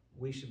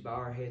we should bow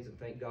our heads and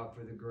thank God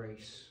for the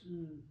grace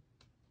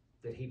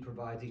that he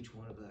provides each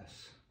one of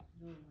us.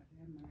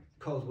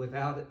 Because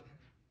without it,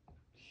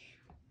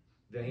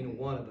 there ain't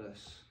one of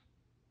us.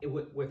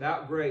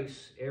 Without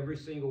grace, every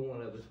single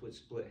one of us would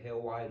split hell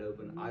wide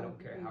open. I don't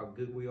care how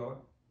good we are.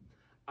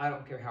 I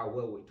don't care how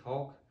well we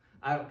talk.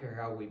 I don't care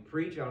how we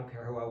preach. I don't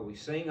care how well we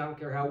sing. I don't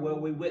care how well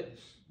we witness.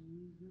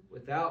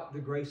 Without the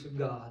grace of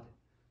God,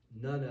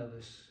 none of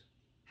us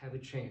have a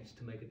chance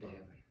to make it to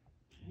heaven.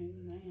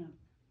 Amen.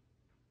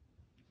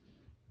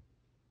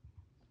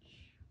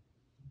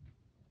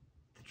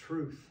 The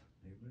truth.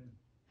 Amen.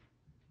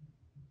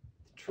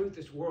 The truth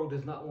this world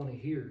does not want to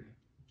hear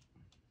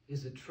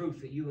is the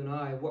truth that you and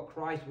I, what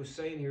Christ was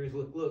saying here is,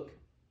 look,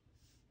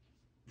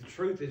 the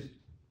truth is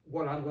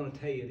what I'm going to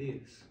tell you it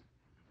is.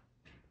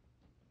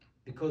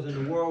 Because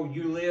in the world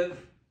you live,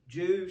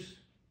 Jews,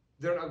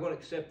 they're not going to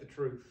accept the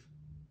truth.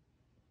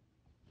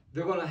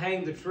 They're going to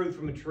hang the truth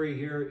from a tree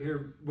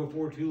here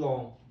before too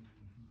long.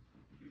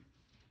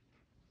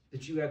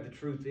 That you have the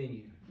truth in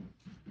you.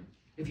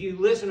 If you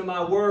listen to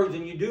my words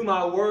and you do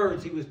my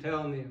words, he was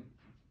telling them,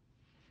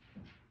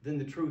 then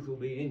the truth will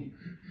be in you.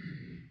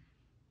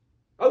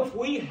 Folks,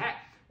 we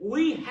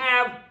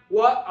have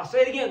what, I'll say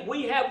it again,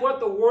 we have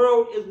what the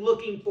world is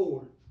looking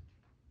for.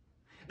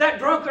 That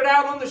drunkard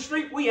out on the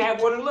street, we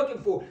have what they're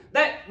looking for.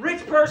 That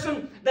rich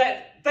person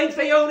that thinks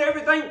they own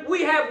everything,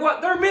 we have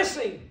what they're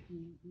missing.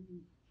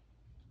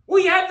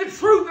 We have the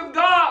truth of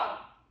God.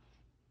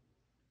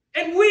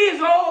 And we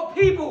as all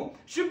people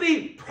should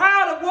be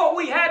proud of what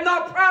we have.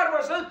 Not proud of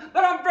ourselves,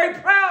 but I'm very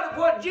proud of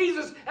what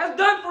Jesus has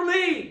done for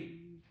me.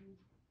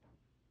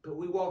 But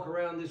we walk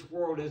around this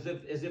world as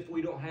if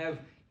we don't have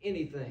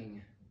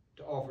anything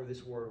to offer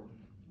this world.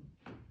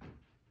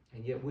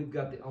 And yet we've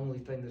got the only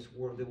thing this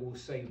world that will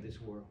save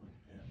this world.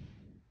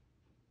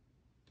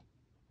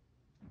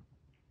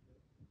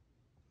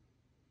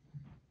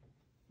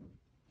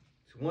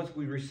 So once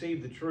we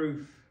receive the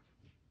truth,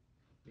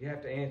 you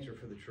have to answer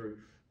for the truth.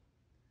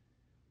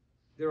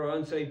 There are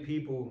unsaved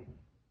people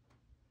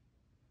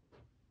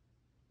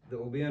that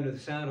will be under the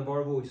sound of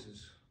our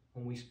voices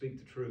when we speak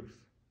the truth.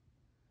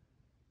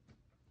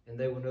 And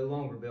they will no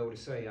longer be able to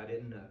say, I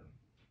didn't know.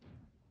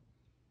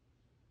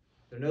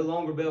 They'll no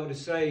longer be able to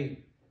say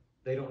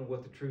they don't know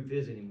what the truth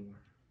is anymore.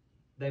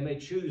 They may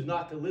choose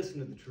not to listen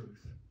to the truth.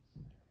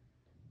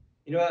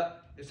 You know,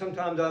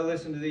 sometimes I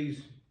listen to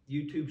these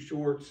YouTube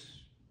shorts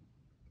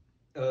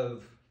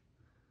of,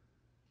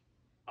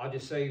 I'll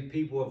just say,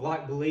 people of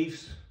like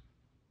beliefs,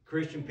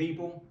 Christian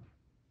people.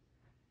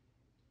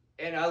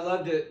 And I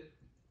love to,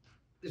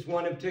 this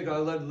one in particular I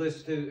love to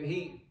listen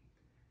to.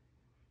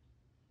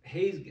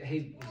 He's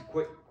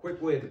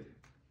quick-witted.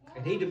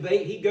 And he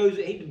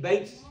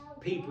debates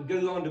people,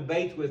 goes on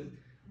debates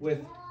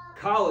with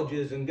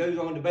colleges and goes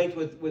on debates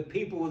with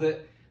people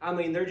that, I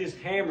mean, they're just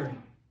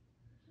hammering.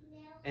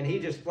 And he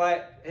just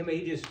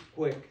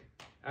quick.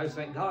 I just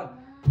think, God,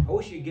 I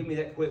wish you'd give me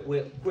that quick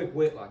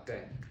wit like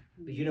that.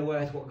 But you know what?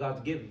 That's what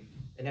God's given me.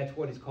 And that's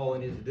what his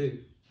calling is to do.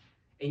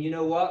 And you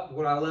know what?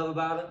 What I love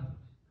about him?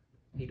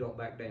 He don't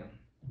back down.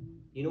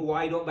 You know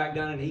why he don't back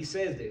down? And he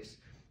says this.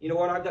 You know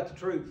what? I've got the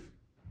truth.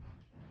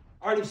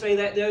 I heard him say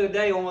that the other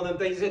day on one of them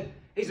things.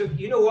 He said,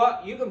 you know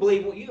what? You can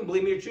believe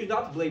me or choose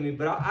not to believe me,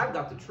 but I've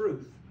got the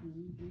truth.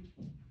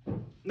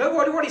 No,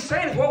 what he's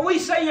saying is what we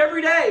say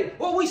every day,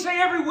 what we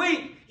say every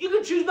week. You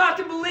can choose not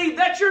to believe.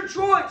 That's your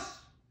choice.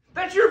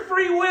 That's your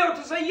free will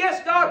to say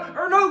yes, God,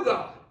 or no,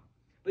 God.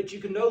 But you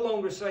can no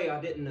longer say, I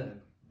didn't know.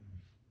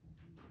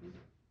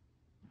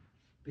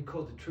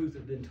 Because the truth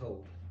has been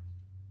told.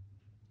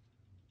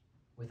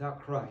 Without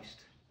Christ,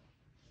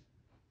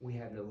 we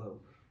have no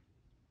hope.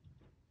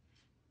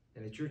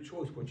 And it's your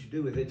choice what you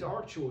do with it. It's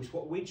our choice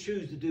what we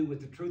choose to do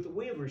with the truth that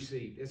we have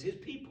received as His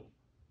people.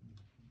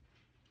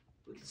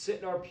 We can sit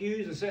in our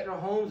pews and sit in our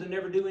homes and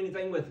never do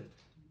anything with it.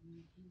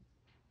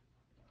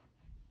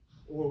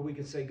 Or we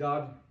can say,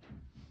 God,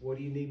 what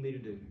do you need me to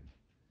do?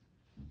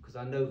 Because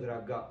I know that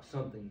I've got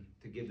something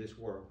to give this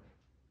world.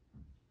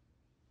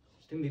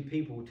 Too many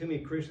people, too many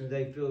Christians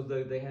today feel as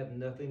though they have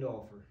nothing to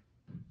offer.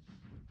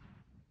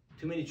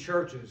 Too many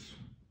churches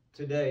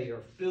today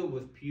are filled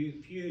with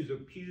pews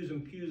of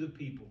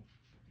people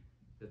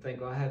that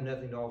think, oh, I have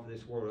nothing to offer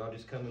this world. I'll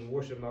just come and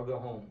worship and I'll go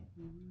home.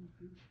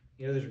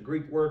 You know, there's a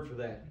Greek word for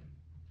that.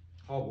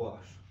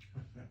 Hogwash.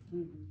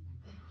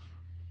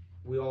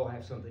 We all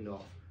have something to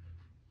offer.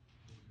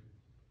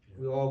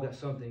 We all got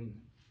something.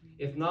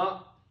 If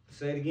not,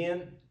 say it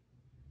again,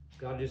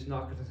 God just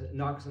knock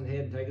us on the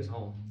head and take us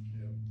home.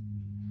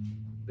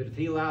 But if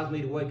He allows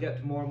me to wake up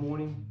tomorrow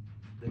morning,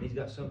 then He's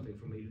got something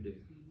for me to do.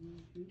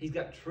 He's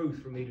got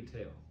truth for me to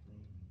tell.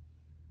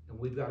 And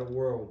we've got a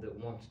world that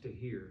wants to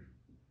hear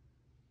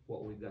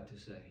what we've got to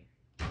say.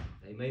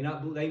 They may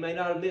not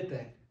admit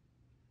that.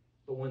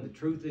 But when the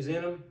truth is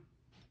in them,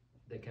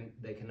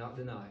 they cannot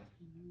deny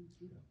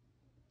it.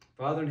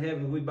 Father in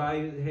heaven, we bow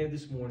your head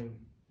this morning.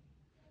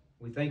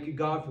 We thank you,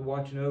 God, for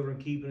watching over and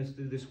keeping us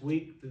through this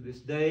week, through this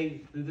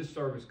day, through this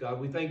service, God.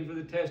 We thank you for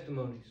the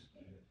testimonies.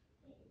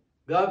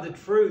 God, the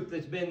truth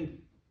that's been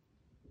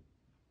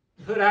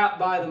put out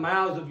by the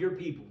mouths of your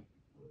people.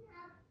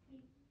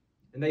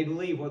 And they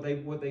believe what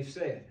they've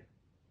said.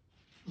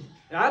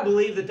 And I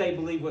believe that they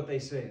believe what they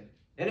said.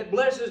 And it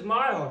blesses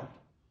my heart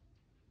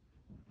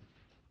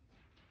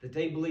that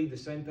they believe the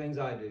same things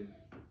I do.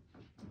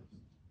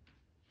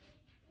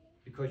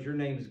 Because your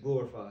name is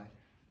glorified.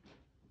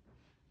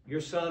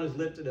 Your Son is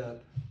lifted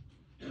up.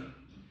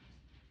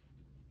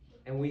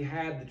 And we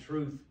have the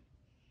truth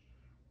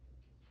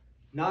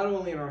not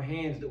only in our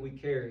hands that we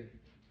carry,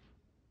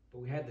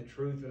 but we have the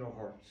truth in our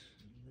hearts.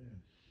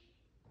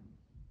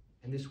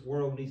 And this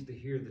world needs to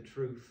hear the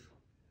truth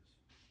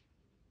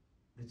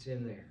that's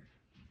in there.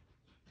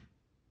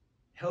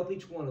 Help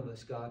each one of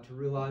us, God, to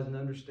realize and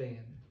understand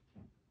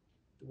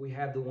that we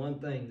have the one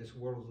thing this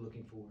world is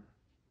looking for.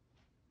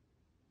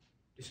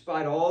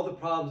 Despite all the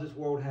problems this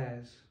world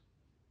has,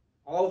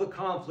 all the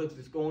conflicts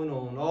that's going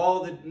on,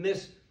 all the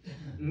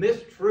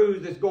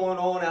mistruths that's going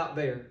on out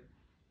there,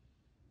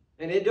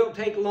 and it don't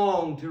take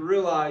long to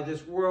realize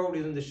this world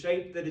is in the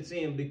shape that it's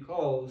in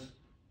because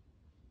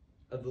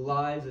of the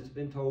lies that's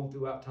been told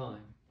throughout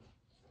time.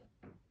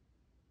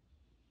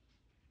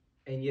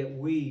 And yet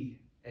we,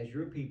 as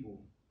your people,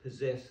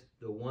 possess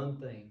the one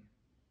thing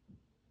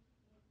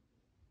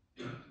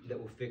that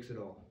will fix it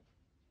all.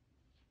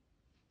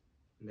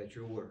 And that's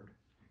your word.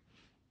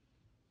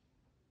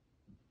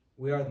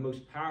 We are the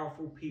most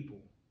powerful people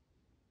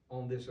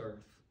on this earth.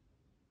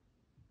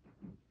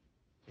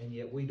 And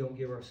yet we don't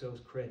give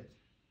ourselves credit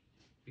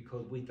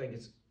because we think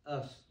it's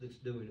us that's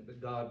doing it.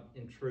 But God,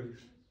 in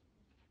truth,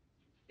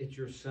 it's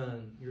your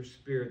Son, your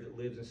Spirit that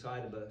lives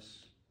inside of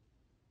us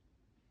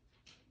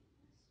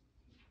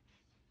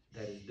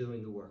that is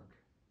doing the work.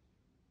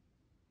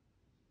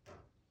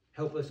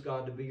 Help us,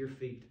 God, to be your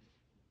feet.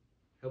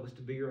 Help us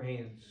to be your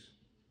hands.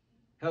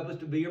 Help us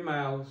to be your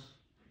mouths,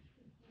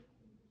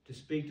 to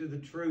speak to the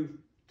truth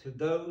to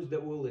those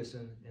that will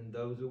listen and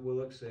those that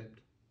will accept.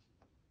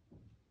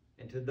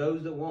 And to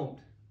those that won't,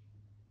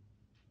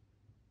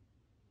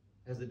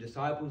 as the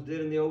disciples did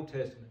in the Old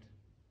Testament,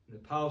 the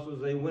apostles,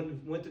 they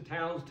went to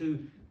towns to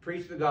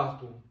preach the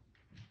gospel.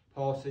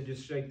 Paul said,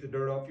 just shake the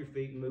dirt off your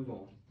feet and move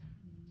on.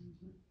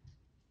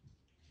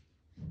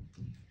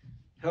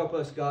 Help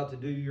us, God, to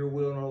do your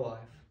will in our life.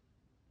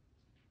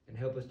 And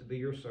help us to be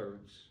your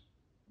servants.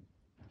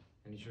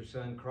 And it's your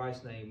Son,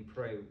 Christ's name,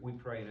 we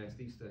pray and ask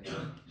these things.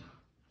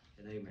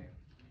 And amen.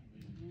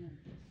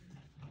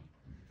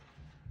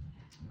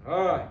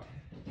 All right.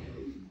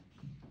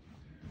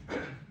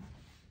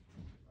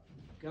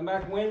 Come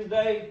back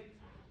Wednesday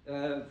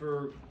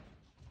for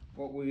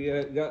what we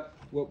got.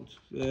 What was